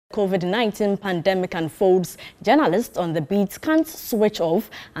COVID-19 pandemic unfolds, journalists on the beat can't switch off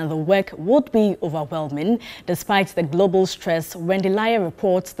and the work would be overwhelming. Despite the global stress, Wendy Laya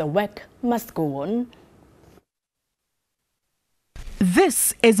reports the work must go on.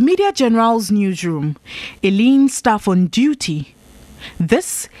 This is Media General's newsroom, a lean staff on duty.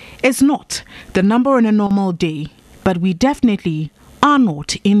 This is not the number on a normal day, but we definitely are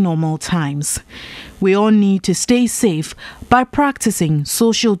not in normal times. We all need to stay safe by practicing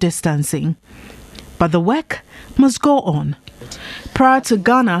social distancing. But the work must go on. Prior to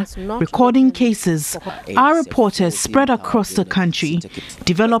Ghana recording cases, our reporters spread across the country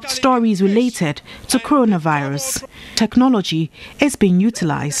developed stories related to coronavirus. Technology is being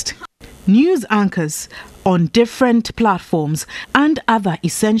utilized. News anchors on different platforms and other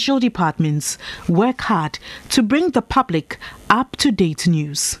essential departments work hard to bring the public up-to-date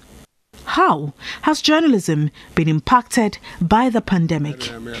news. How has journalism been impacted by the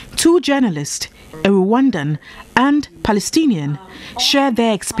pandemic? Two journalists, a Rwandan and Palestinian, share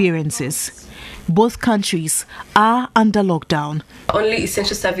their experiences. Both countries are under lockdown. Only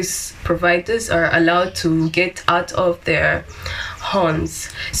essential service providers are allowed to get out of their homes.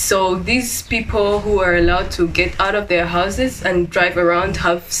 So these people who are allowed to get out of their houses and drive around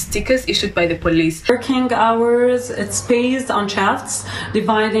have stickers issued by the police. Working hours, it's based on shifts,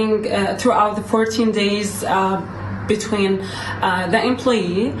 dividing throughout the 14 days between the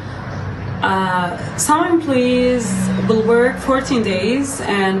employee. Some employees will work 14 days,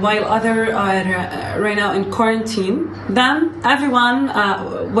 and while others are right now in quarantine, then everyone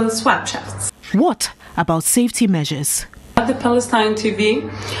will swap shifts. What about safety measures? The Palestine TV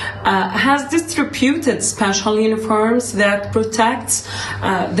has distributed special uniforms that protect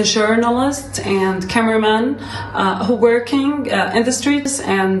the journalists and cameramen who are working in the streets,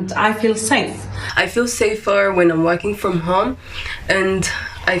 and I feel safe. I feel safer when I'm working from home, and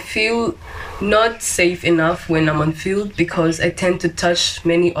I feel not safe enough when I'm on field because I tend to touch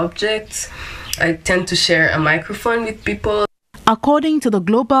many objects. I tend to share a microphone with people. According to the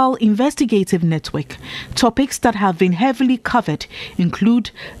Global Investigative Network, topics that have been heavily covered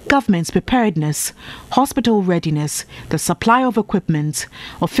include government's preparedness, hospital readiness, the supply of equipment,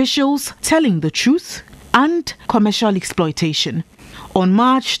 officials telling the truth, and commercial exploitation. On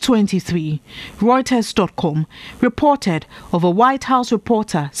March 23, Reuters.com reported of a White House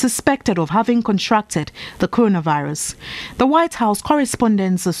reporter suspected of having contracted the coronavirus. The White House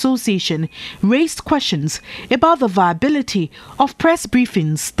Correspondents Association raised questions about the viability of press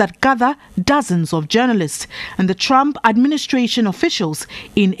briefings that gather dozens of journalists and the Trump administration officials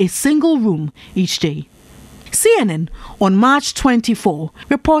in a single room each day. CNN on March 24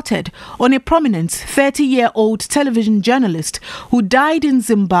 reported on a prominent 30-year-old television journalist who died in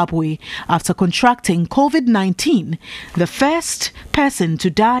Zimbabwe after contracting COVID-19, the first person to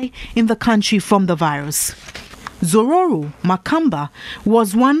die in the country from the virus. Zororo Makamba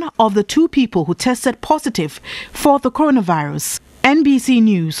was one of the two people who tested positive for the coronavirus. NBC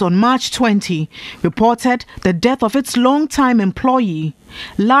News on March 20 reported the death of its longtime employee,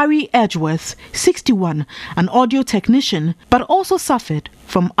 Larry Edgeworth, 61, an audio technician, but also suffered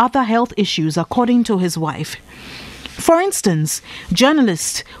from other health issues according to his wife. For instance,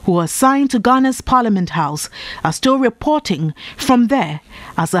 journalists who are assigned to Ghana's Parliament House are still reporting from there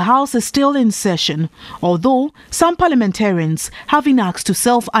as the House is still in session, although some parliamentarians have been asked to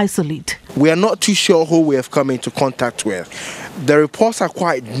self-isolate. We are not too sure who we have come into contact with. The reports are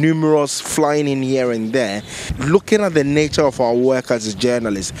quite numerous, flying in here and there. Looking at the nature of our work as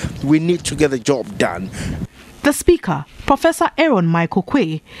journalists, we need to get the job done. The Speaker, Professor Aaron Michael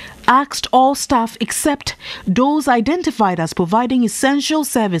Quay, asked all staff except those identified as providing essential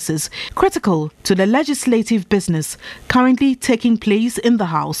services critical to the legislative business currently taking place in the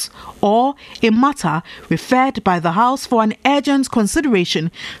House, or a matter referred by the House for an urgent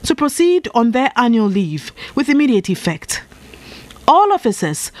consideration, to proceed on their annual leave with immediate effect. All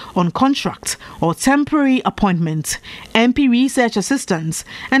officers on contract or temporary appointment, MP research assistants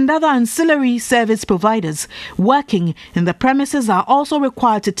and other ancillary service providers working in the premises are also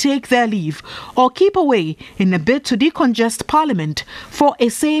required to take their leave or keep away in a bid to decongest Parliament for a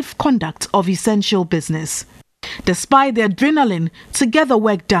safe conduct of essential business. Despite the adrenaline to get the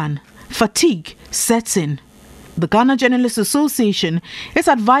work done, fatigue sets in. The Ghana Journalists Association is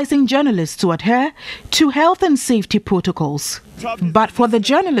advising journalists to adhere to health and safety protocols. But for the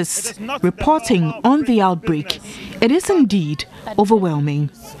journalists reporting on the outbreak, it is indeed overwhelming.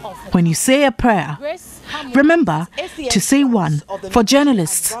 When you say a prayer, remember to say one for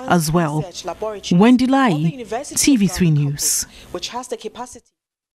journalists as well. Wendy Laya, TV3 News.